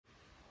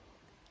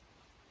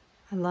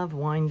I love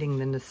winding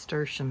the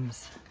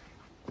nasturtiums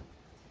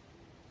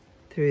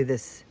through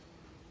this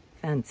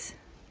fence.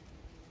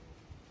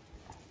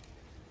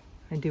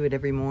 I do it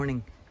every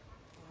morning.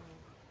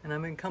 And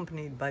I'm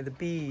accompanied by the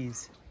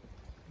bees.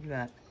 Look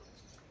at that.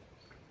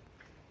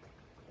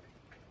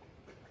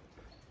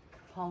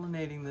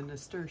 Pollinating the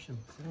nasturtiums.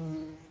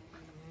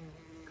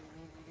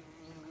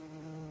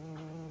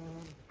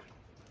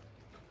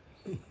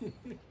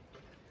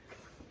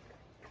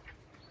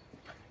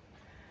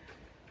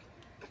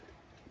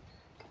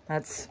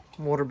 That's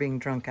water being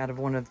drunk out of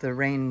one of the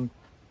rain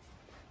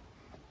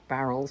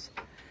barrels.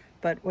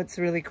 But what's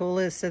really cool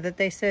is so that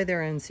they sow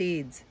their own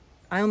seeds.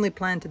 I only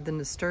planted the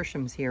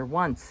nasturtiums here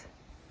once.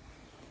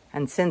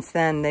 And since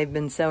then, they've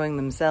been sowing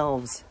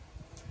themselves.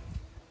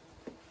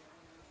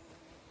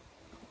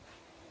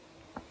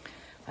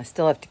 I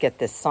still have to get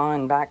this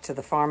sign back to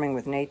the Farming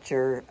with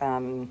Nature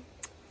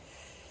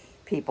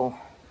people.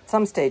 At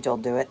some stage I'll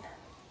do it.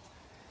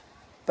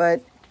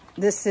 But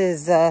this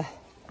is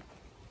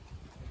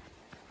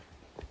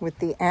with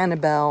the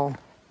Annabelle,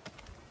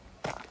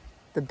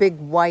 the big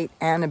white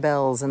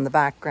Annabelles in the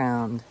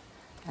background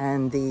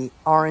and the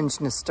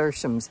orange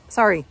nasturtiums.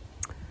 Sorry,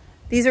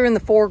 these are in the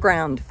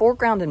foreground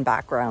and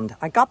background.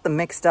 I got them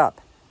mixed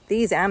up.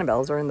 These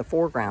Annabelles are in the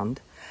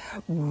foreground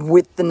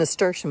with the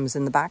nasturtiums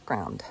in the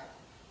background.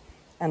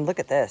 And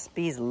look at this,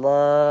 bees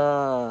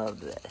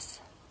love this.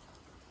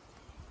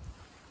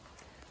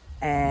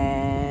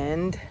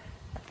 And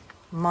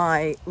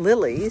my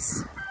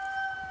lilies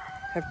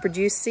have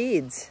produced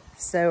seeds.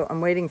 So I'm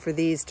waiting for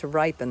these to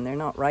ripen. They're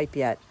not ripe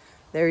yet.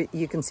 There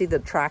you can see the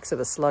tracks of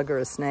a slug or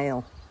a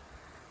snail.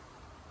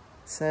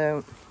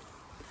 So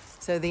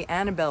the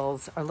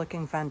Annabelles are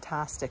looking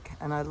fantastic.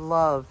 And I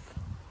love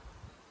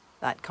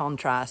that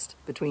contrast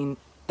between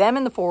them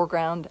in the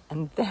foreground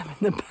and them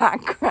in the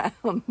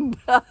background.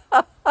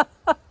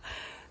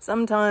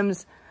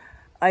 Sometimes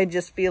I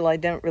just feel I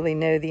don't really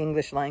know the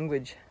English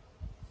language.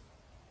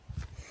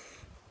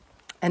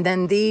 And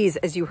then these,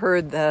 as you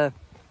heard the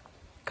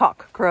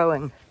cock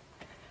crowing,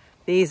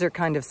 these are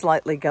kind of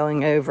slightly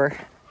going over.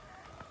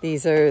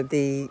 These are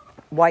the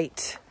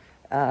white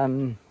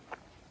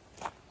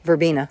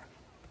verbena.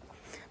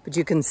 But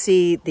you can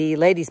see the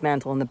lady's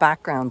mantle in the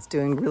background's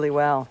doing really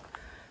well.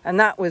 And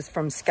that was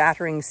from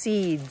scattering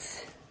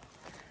seeds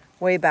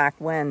way back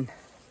when.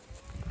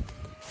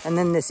 And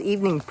then this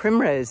evening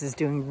primrose is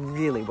doing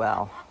really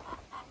well.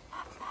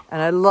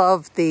 And I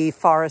love the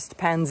forest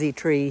pansy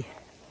tree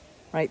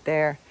right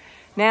there.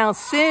 Now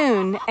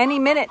soon, any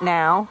minute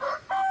now,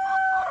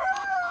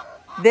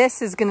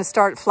 this is going to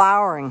start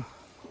flowering.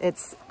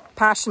 It's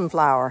passion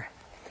flower.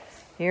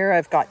 Here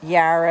I've got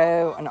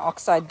yarrow and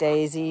oxeye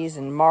daisies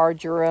and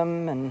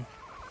marjoram and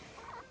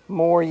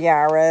more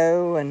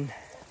yarrow, and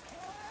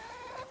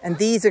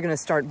these are going to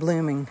start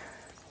blooming.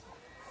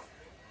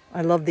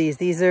 I love these.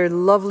 These are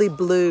lovely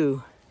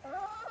blue.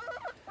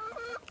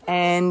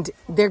 And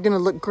they're going to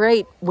look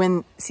great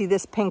when, see,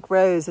 this pink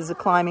rose is a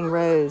climbing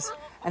rose.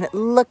 And it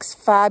looks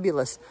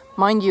fabulous.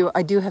 Mind you,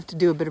 I do have to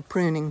do a bit of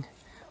pruning.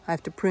 I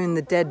have to prune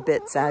the dead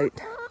bits out.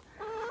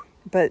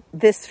 But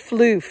this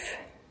floof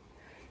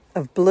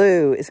of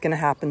blue is going to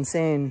happen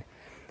soon.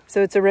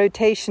 So it's a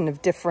rotation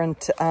of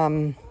different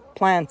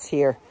plants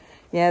here.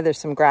 Yeah, there's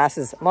some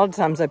grasses. A lot of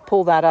times I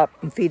pull that up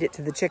and feed it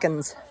to the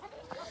chickens.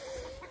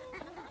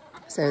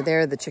 So there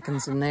are the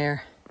chickens in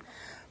there.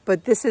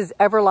 But this is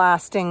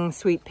everlasting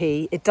sweet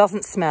pea. It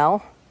doesn't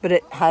smell, but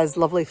it has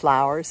lovely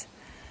flowers.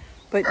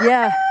 But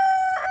yeah,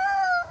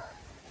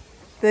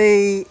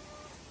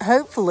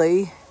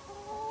 hopefully,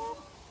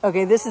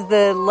 okay, this is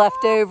the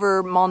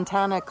leftover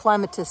Montana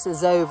clematis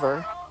is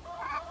over.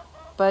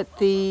 But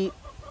the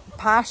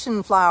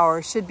passion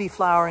flower should be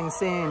flowering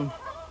soon.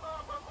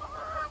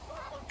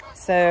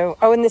 So,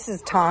 oh, and this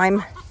is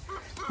thyme,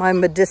 my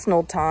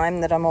medicinal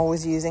thyme that I'm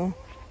always using.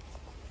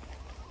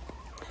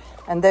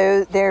 And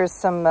there's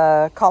some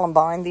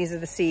columbine. These are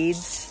the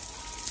seeds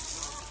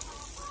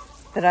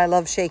that I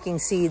love, shaking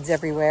seeds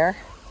everywhere.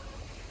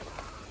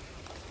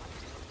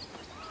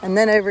 And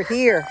then over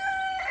here,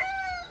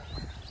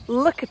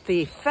 look at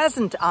the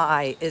pheasant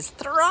eye is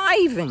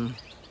thriving.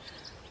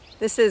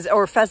 This is,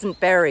 or pheasant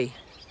berry.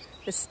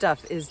 This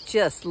stuff is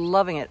just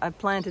loving it. I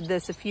planted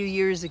this a few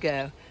years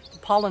ago. The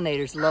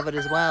pollinators love it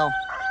as well.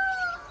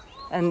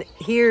 And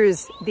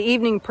here's the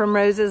evening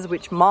primroses,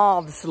 which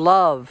moths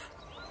love.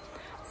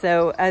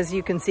 So as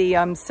you can see,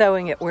 I'm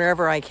sowing it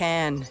wherever I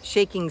can,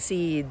 shaking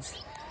seeds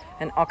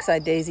and oxeye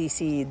daisy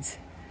seeds.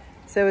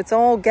 So it's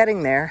all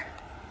getting there.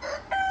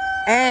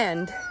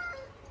 And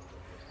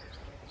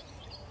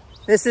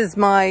this is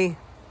my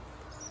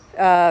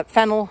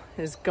fennel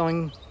is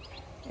going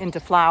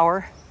into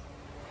flower.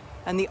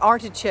 And the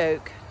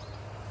artichoke,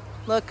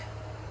 look,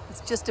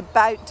 it's just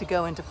about to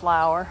go into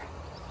flower.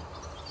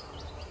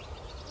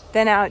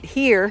 Then out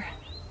here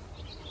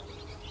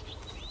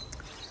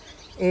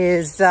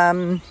is,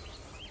 this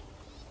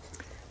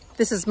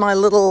is my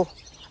little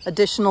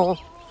additional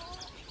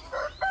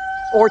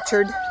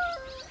orchard.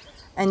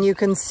 And you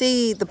can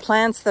see the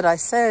plants that I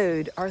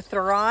sowed are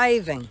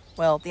thriving.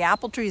 Well, the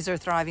apple trees are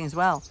thriving as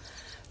well.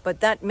 But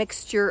that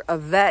mixture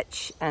of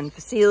vetch and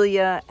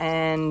phacelia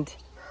and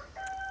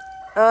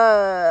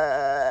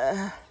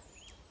I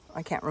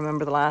can't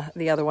remember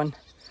the other one.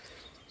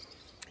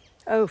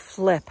 Oh,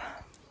 flip.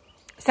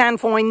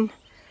 Sainfoin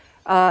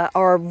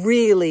are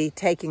really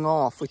taking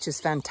off, which is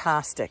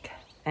fantastic.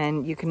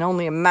 And you can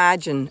only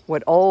imagine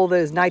what all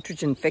those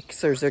nitrogen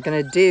fixers are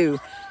going to do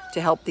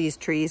to help these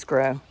trees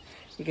grow.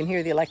 You can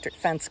hear the electric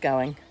fence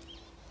going.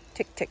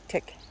 Tick, tick,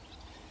 tick.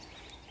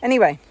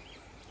 Anyway,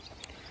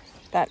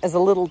 that is a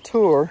little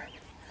tour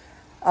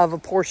of a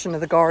portion of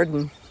the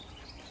garden.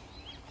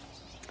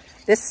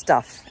 This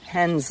stuff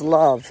hens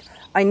love.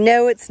 I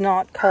know it's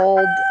not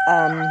called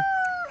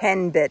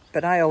hen bit,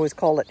 but I always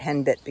call it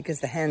hen bit because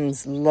the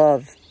hens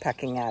love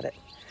pecking at it.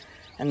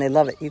 And they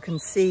love it. You can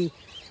see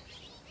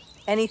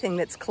anything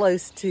that's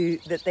close to,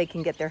 that they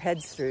can get their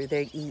heads through,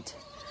 they eat.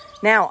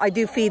 Now, I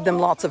do feed them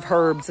lots of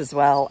herbs as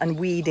well, and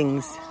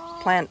weedings,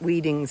 plant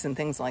weedings and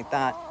things like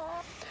that.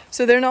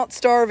 So they're not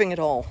starving at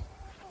all.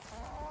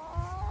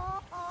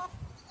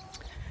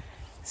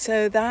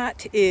 So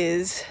that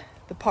is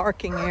the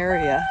parking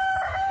area.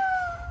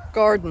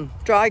 Garden,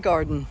 dry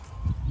garden.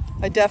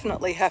 I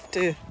definitely have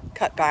to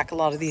cut back a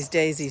lot of these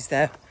daisies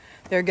though.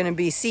 They're going to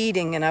be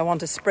seeding and I want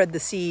to spread the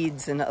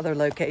seeds in other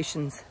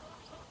locations.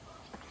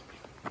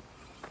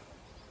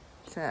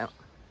 So,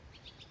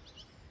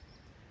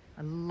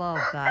 I love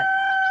that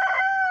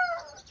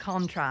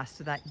contrast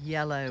to that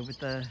yellow with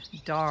the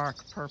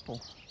dark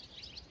purple.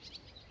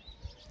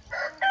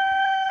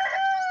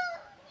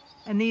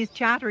 And these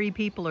chattery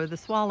people are the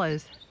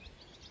swallows.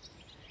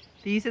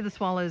 These are the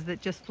swallows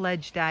that just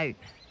fledged out.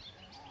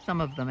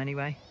 Some of them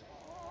anyway.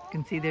 You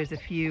can see there's a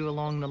few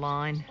along the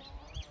line.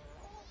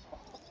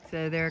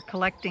 So they're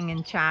collecting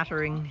and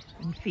chattering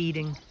and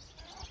feeding.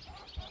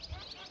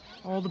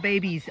 All the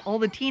babies, all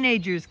the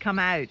teenagers come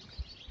out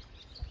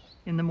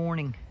in the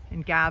morning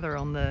and gather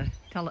on the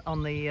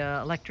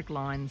electric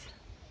lines.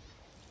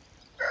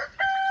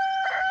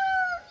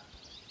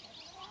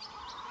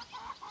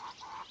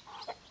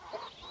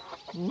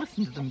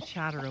 Listen to them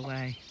chatter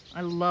away.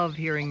 I love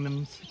hearing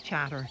them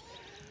chatter.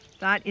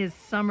 That is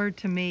summer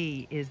to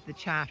me, is the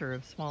chatter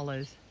of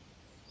swallows.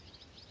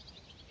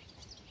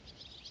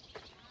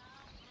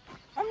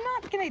 I'm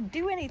not going to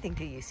do anything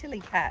to you,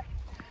 silly cat.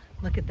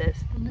 Look at this.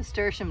 The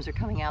nasturtiums are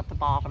coming out the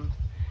bottom.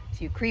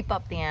 So you creep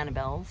up the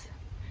Annabelles,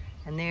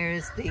 and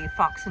there's the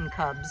fox and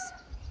cubs.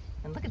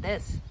 And look at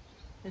this.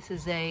 This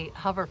is a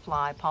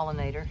hoverfly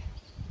pollinator.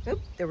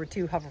 Oop, there were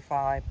two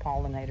hoverfly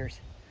pollinators.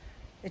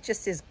 It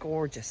just is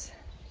gorgeous.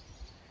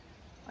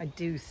 I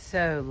do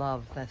so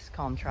love this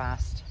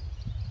contrast.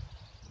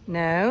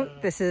 No,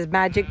 this is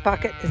magic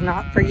bucket is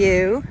not for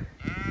you.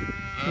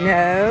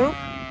 No,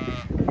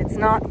 it's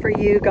not for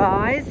you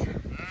guys.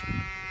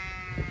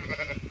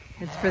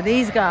 It's for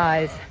these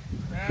guys.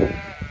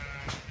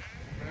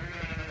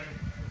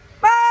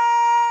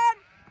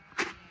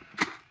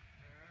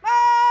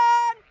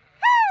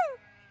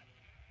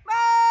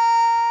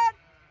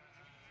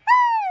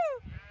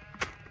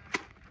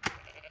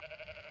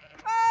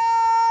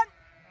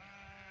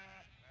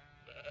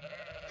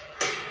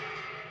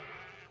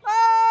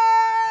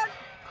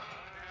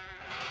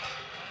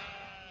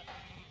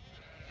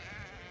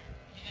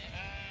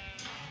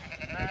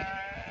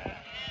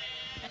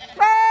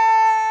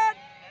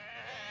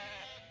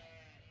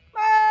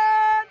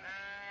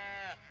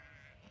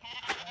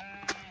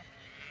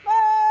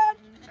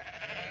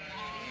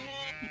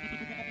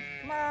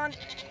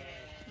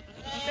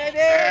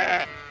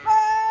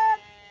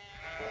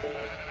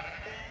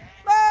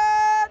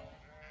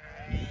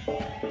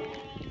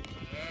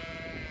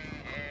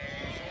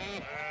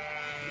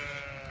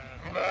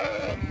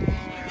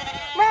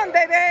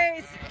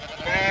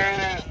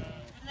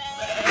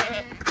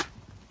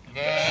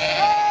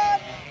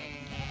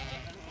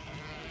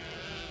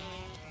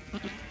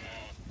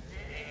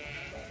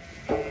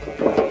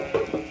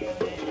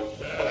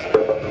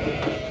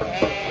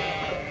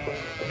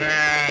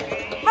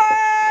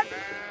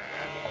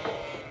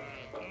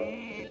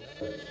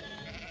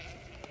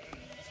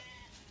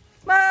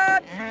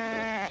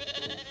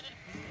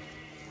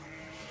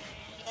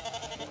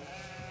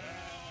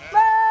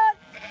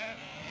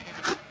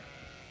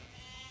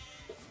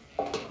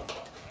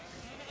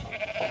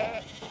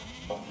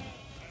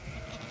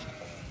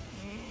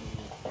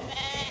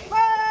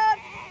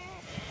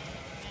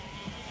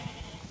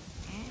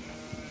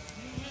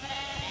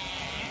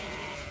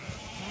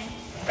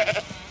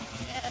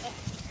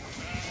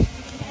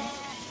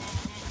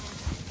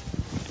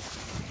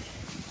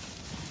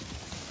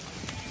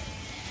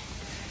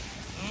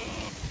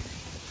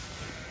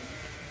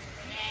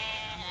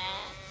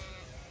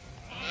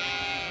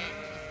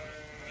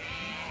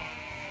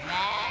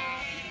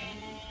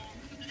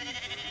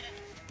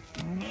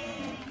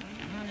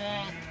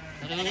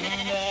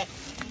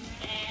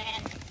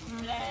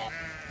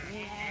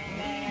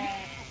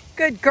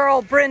 Good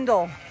girl,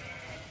 Brindle.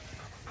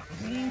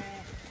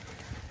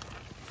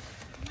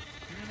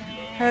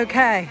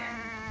 Okay,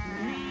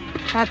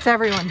 that's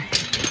everyone.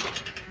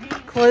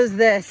 Close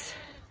this.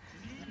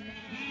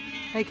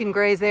 They can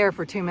graze there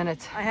for 2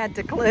 minutes. I had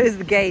to close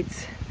the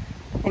gates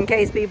in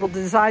case people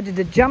decided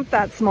to jump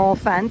that small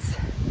fence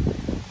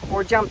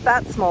or jump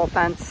that small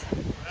fence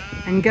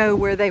and go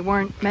where they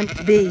weren't meant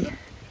to be.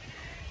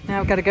 Now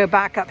I've got to go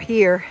back up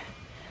here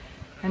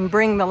and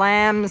bring the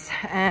lambs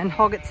and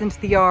hoggets into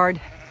the yard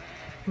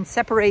and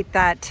separate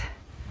that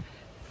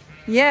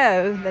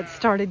ewe that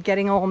started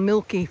getting all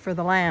milky for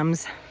the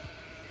lambs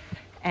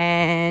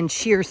and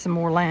shear some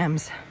more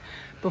lambs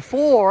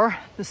before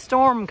the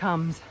storm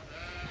comes.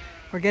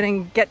 We're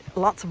going to get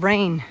lots of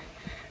rain,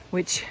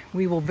 which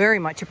we will very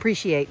much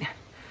appreciate.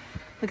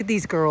 Look at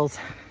these girls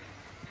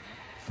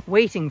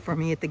waiting for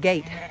me at the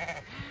gate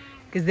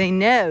because they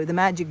know the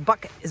magic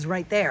bucket is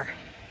right there.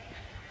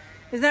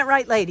 Isn't that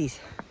right,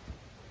 ladies?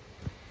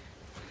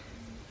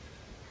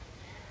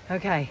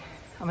 Okay,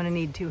 I'm gonna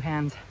need 2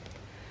 hands.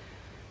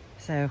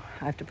 So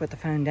I have to put the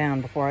phone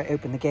down before I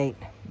open the gate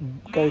and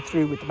go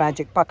through with the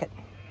magic bucket.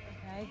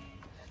 Okay,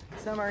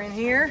 some are in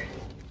here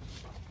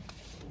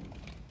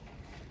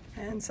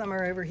and some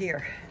are over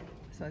here.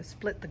 So I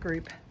split the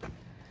group.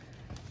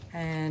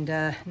 And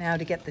now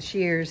to get the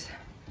shears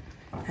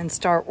and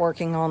start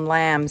working on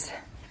lambs.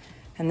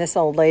 And this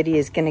old lady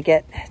is gonna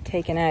get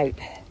taken out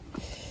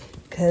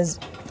because,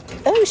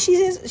 oh, she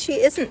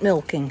isn't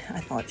milking. I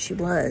thought she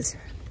was.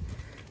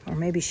 Or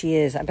maybe she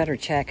is. I better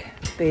check,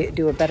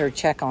 do a better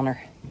check on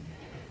her,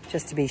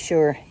 just to be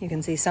sure. You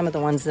can see some of the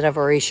ones that I've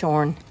already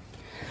shorn.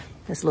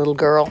 This little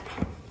girl.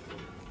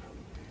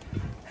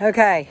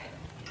 Okay,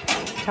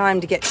 time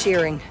to get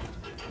shearing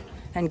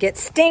and get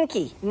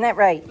stinky. Isn't that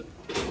right?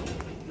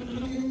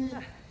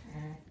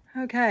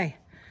 Okay,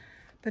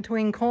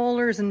 between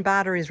coalers and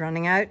batteries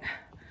running out,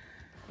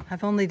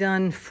 I've only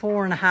done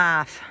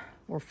 4.5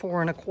 or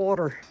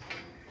 4.25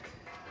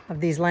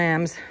 of these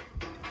lambs.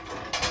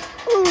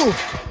 Ooh.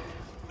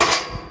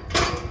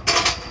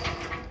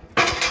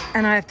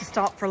 And I have to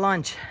stop for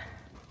lunch.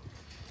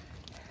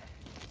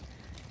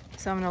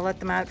 So I'm gonna let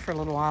them out for a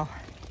little while.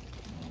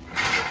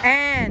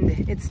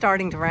 And it's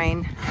starting to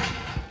rain.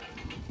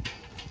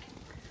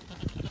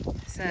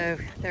 So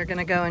they're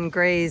gonna go and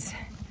graze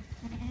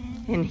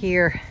in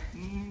here.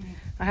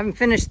 I haven't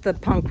finished the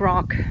punk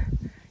rock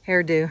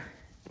hairdo,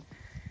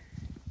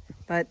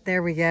 but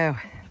there we go.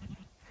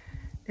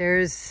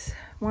 There's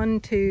 1,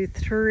 2,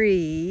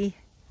 3,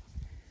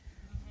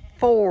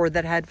 4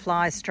 that had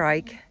fly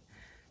strike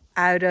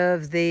out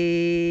of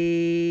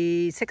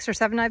the 6 or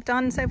 7 I've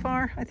done so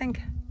far, I think.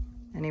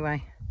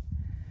 Anyway,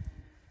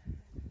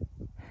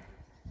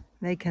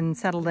 they can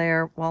settle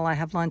there while I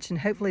have lunch, and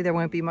hopefully there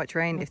won't be much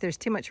rain. If there's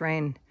too much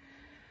rain,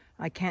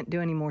 I can't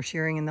do any more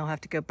shearing and they'll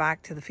have to go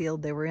back to the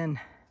field they were in.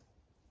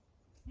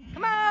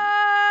 Come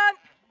on!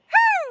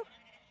 Woo!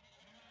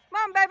 Come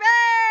on,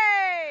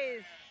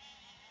 babies!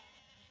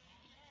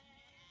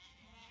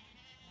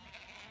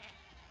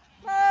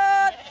 Come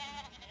on!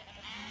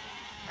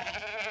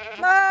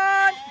 Come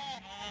on!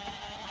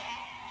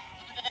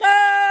 Come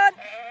on!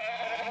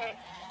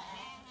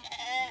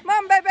 Come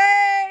on,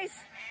 babies!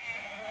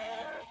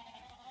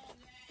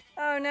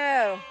 Oh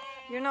no,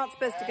 you're not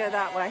supposed to go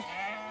that way.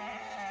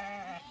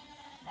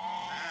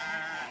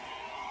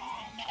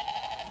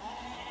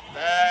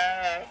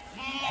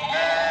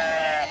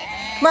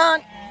 Come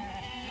on.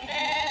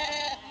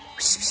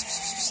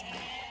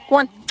 Go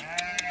on.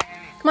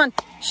 Come on.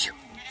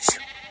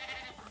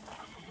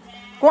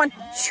 Go on.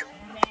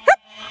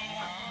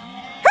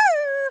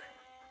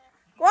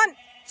 Go on.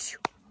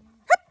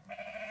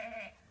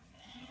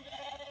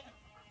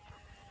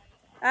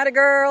 Atta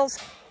girls.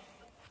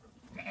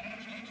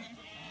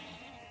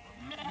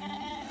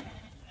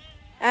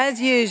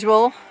 As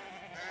usual,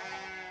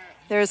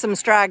 there are some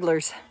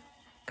stragglers.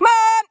 Come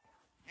on!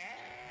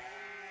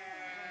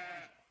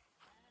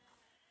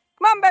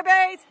 Come on,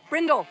 babies!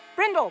 Brindle,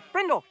 Brindle,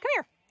 Brindle, come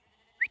here.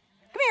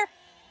 Come here.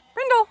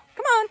 Brindle,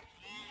 come on.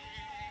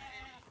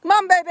 Come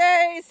on,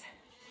 babies.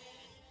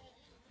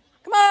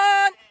 Come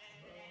on.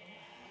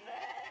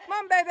 Come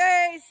on,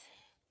 babies.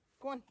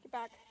 Go on, get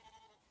back.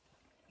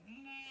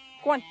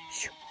 Go on.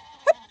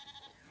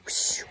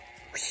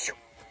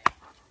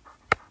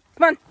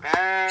 Come on.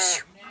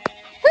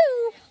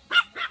 Woo.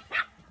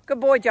 Good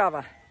boy,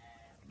 Java.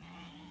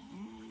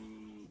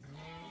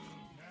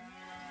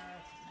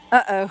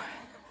 Uh-oh.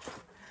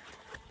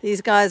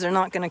 These guys are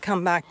not going to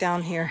come back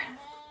down here.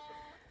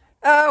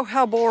 Oh,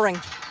 how boring.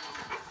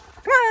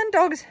 Come on,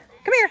 dogs.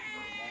 Come here.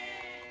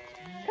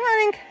 Come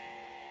on, Ink.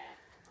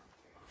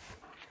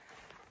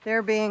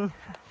 They're being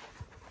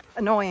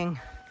annoying.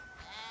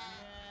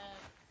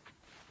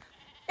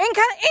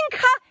 Inca,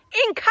 Inca,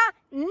 Inca,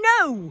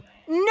 no,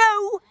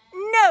 no,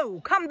 no.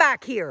 Come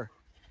back here.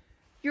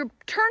 You're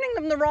turning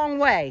them the wrong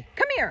way.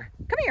 Come here.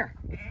 Come here.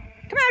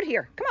 Come out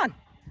here. Come on.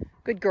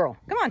 Good girl.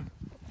 Come on.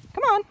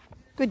 Come on.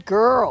 Good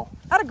girl.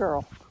 Atta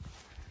girl.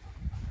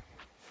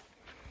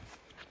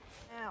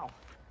 Now,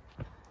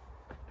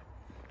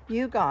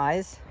 you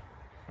guys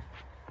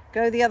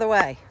go the other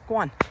way. Go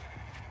on.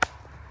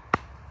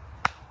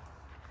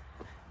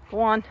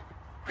 Go on.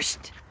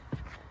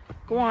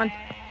 Go on.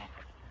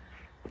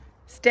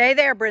 Stay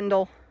there,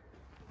 Brindle.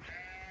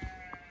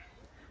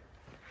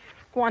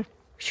 Go on.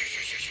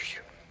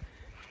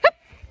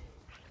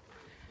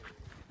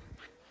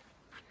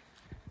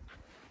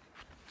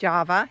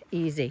 Java,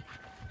 easy.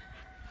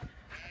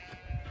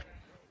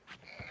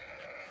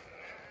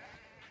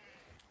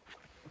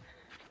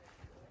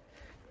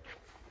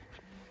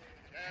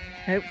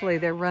 Hopefully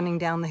they're running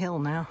down the hill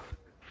now.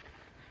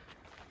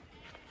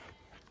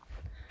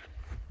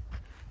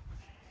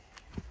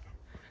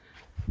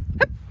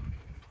 Hup.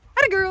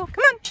 Atta girl,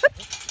 come on.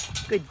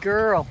 Hup. Good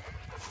girl.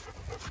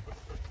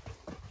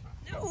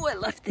 Oh, I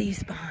left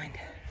these behind.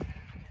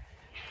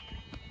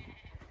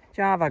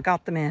 Java,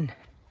 got them in.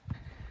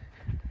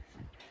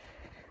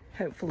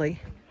 Hopefully.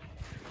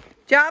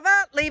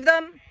 Java, leave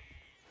them.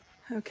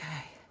 Okay.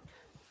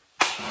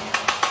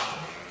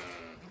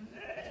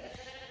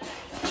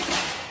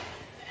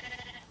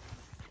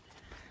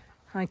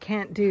 I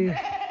can't do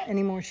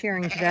any more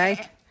shearing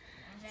today.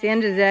 It's the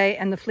end of the day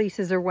and the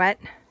fleeces are wet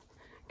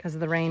because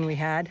of the rain we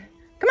had.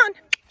 Come on.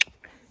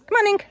 Come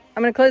on, Ink.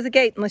 I'm going to close the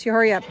gate unless you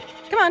hurry up.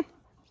 Come on.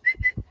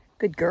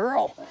 Good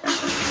girl.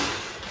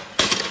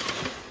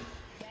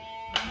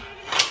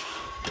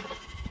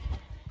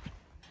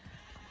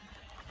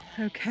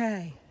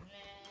 Okay.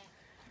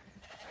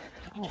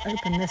 I'll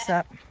open this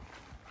up.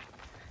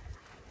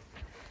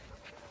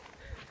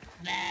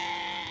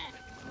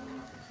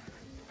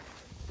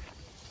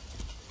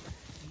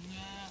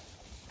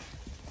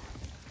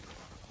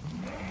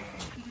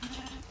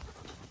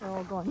 They're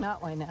all going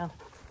that way now.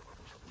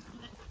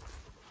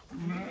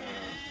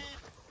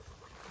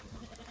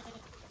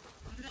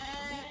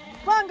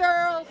 Come on,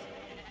 girls.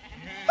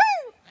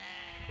 Woo!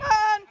 Come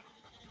on.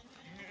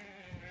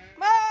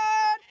 Come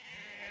on.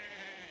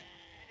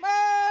 Come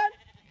on.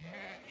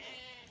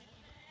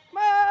 Come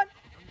on.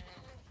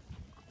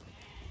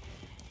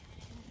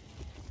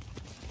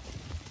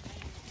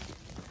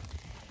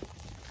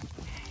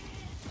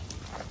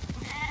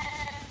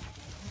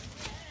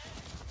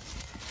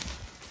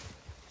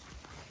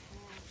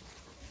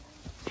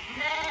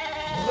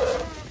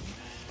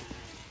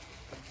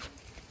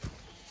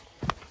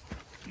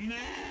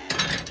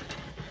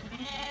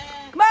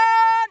 Come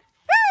on!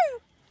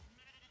 Woo!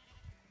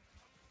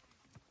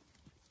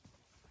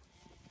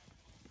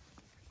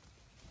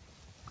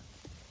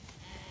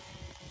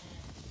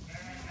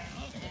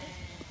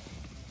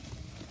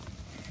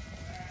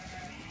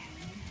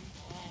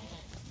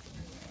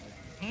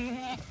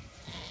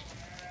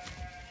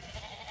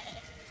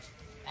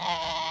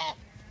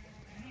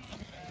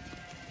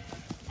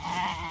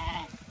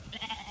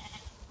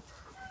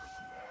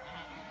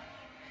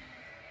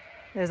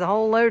 There's a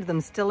whole load of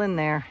them still in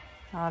there.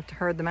 I'll have to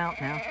herd them out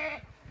now.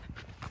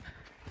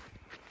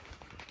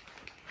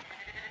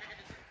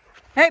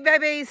 Hey,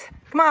 babies,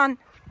 come on.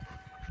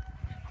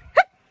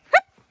 Hup,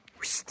 hup.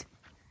 Whoosh,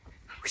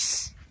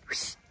 whoosh,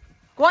 whoosh.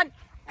 Go on.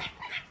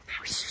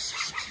 Whoosh,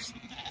 whoosh, whoosh.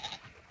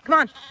 Come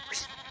on.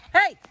 Whoosh.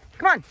 Hey,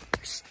 come on.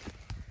 Whoosh.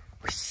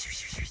 Whoosh,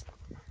 whoosh, whoosh.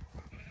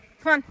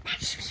 Come on.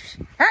 Whoosh, whoosh,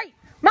 whoosh. Hey,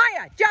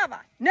 Maya,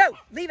 Java. No,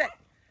 leave it.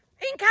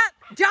 Inca,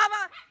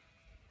 Java.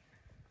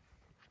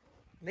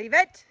 Leave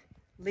it.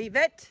 Leave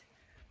it.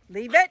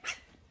 Leave it.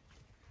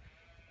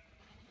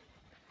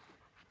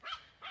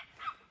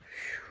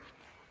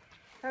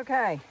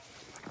 Okay.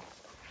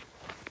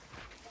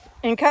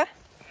 Inca,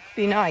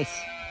 be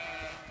nice.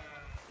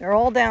 They're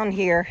all down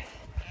here.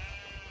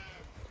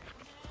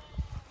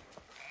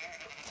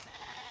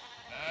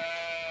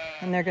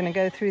 And they're going to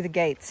go through the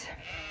gates.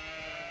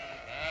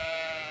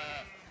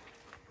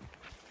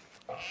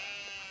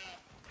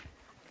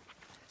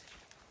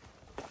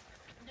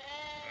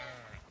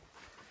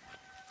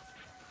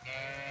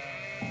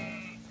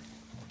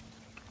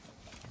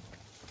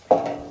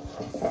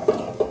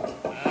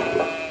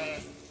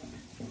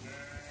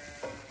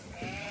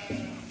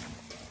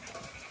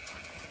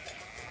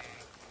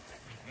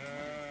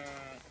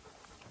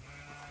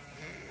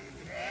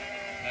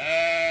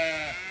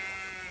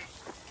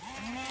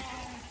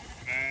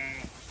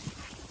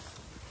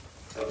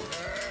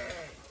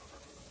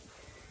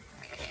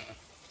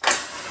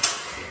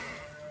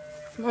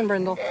 Come on,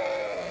 Brindle.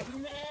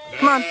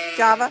 Come on,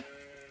 Java.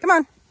 Come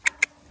on.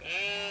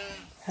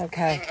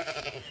 Okay.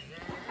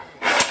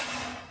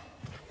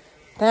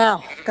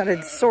 Now, got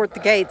to sort the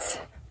gates.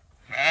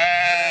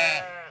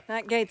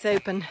 That gate's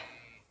open.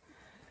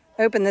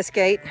 Open this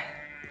gate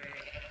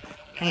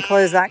and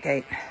close that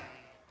gate.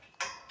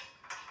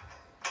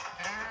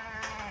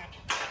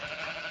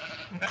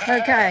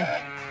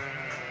 Okay.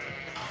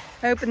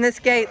 Open this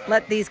gate,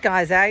 let these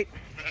guys out.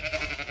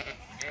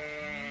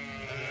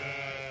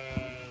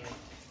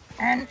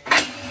 And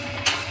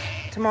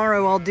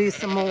tomorrow I'll do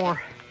some more.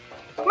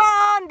 Come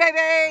on,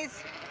 babies!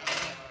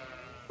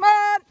 Come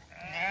on!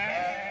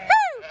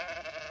 Woo!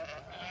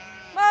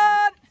 Come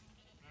on!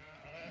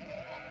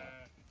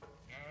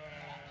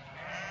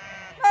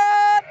 Come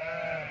on!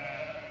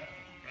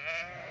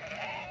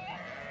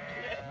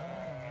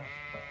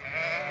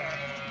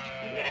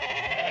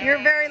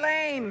 You're very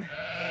lame.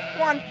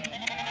 Go on.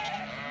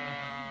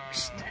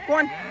 Go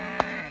on.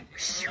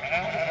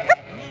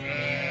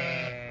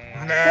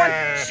 Go on.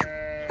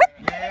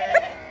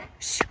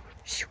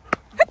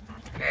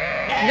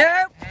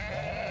 Nope.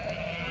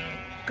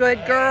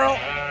 Good girl.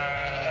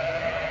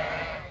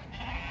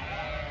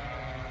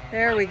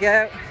 There we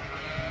go.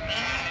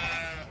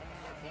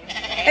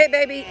 Hey,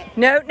 baby.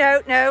 No,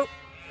 no, no.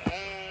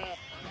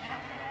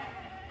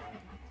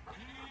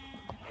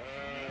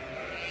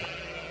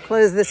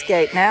 Close this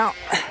gate now.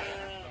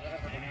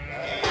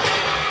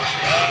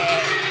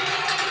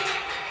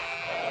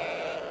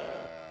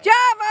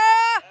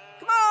 Java!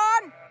 Come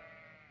on!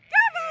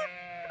 Java!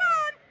 Come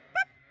on!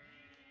 Boop.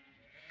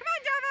 Come on,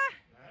 Java!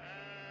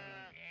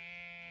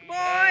 Good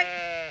boy!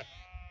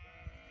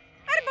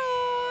 Atta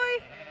boy!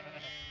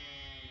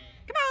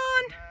 Come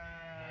on!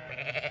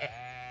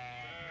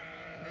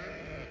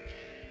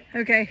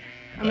 Okay,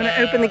 I'm going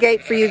to open the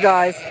gate for you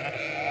guys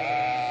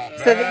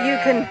so that you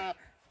can...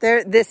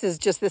 This is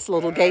just this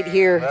little gate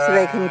here so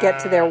they can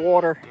get to their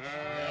water.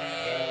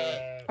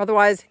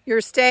 Otherwise, you're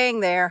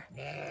staying there.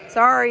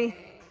 Sorry.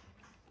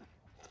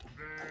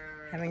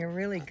 Having a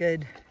really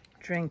good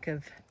drink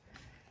of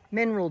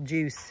mineral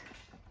juice.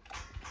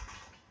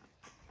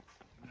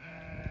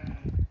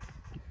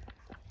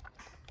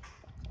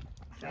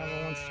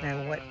 Java wants to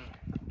know what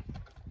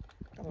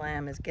the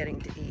lamb is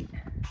getting to eat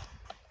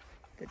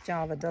that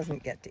Java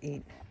doesn't get to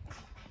eat.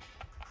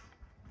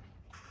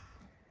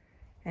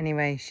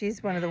 Anyway,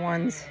 she's one of the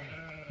ones,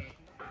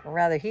 or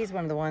rather he's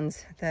one of the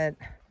ones that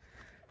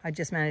I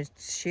just managed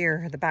to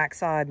shear the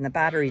backside and the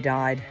battery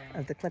died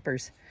of the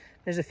clippers.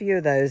 There's a few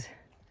of those.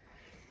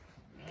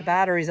 The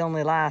batteries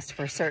only last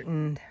for a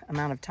certain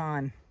amount of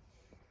time.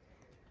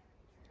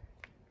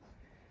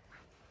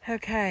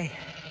 Okay.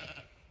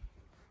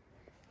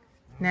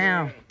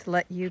 Now, to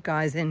let you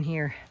guys in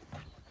here.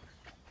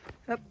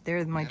 Oh,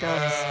 there's my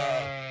doves.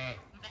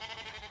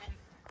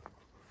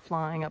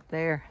 Flying up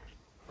there.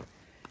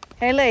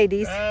 Hey,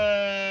 ladies.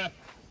 How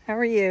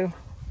are you?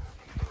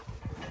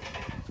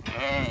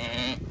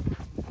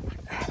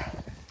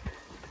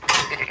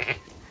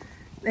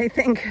 They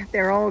think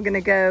they're all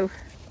gonna go.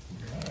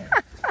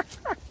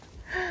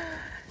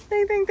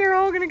 They think they're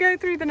all gonna go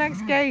through the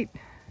next gate.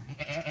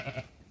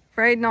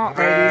 Afraid not,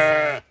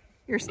 ladies.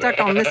 You're stuck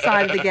on this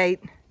side of the gate.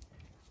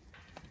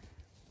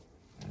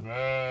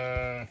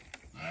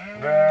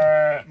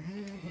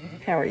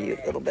 How are you,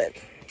 little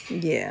bit?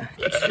 Yeah,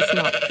 it's just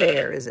not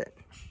fair, is it?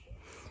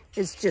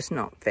 It's just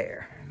not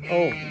fair.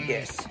 Oh,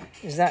 yes.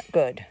 Is that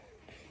good?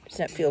 Does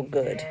that feel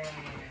good?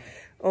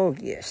 Oh,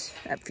 yes,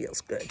 that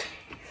feels good.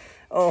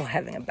 Oh,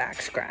 having a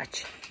back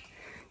scratch.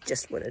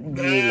 Just what a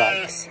bee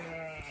likes.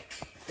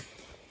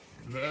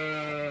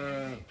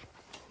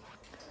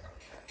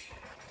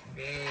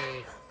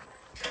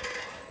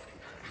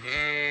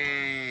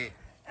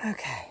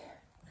 Okay.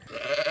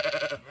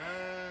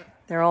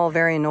 They're all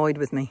very annoyed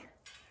with me.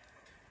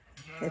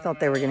 They thought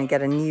they were going to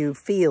get a new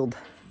field.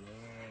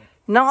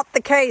 Not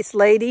the case,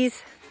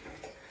 ladies.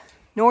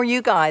 Nor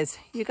you guys.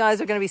 You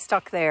guys are going to be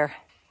stuck there.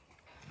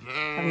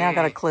 I've now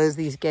got to close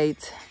these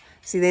gates.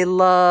 See, they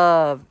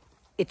love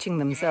itching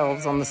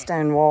themselves on the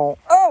stone wall.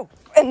 Oh,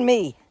 and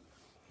me.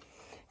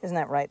 Isn't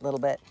that right, little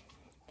bit?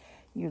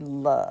 You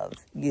love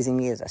using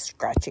me as a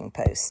scratching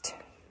post.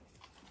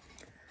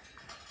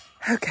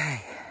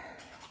 Okay.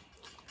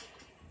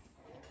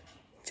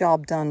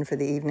 Job done for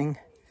the evening.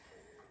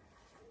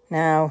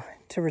 Now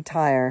to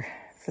retire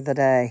for the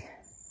day.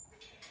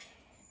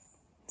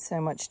 So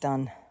much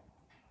done.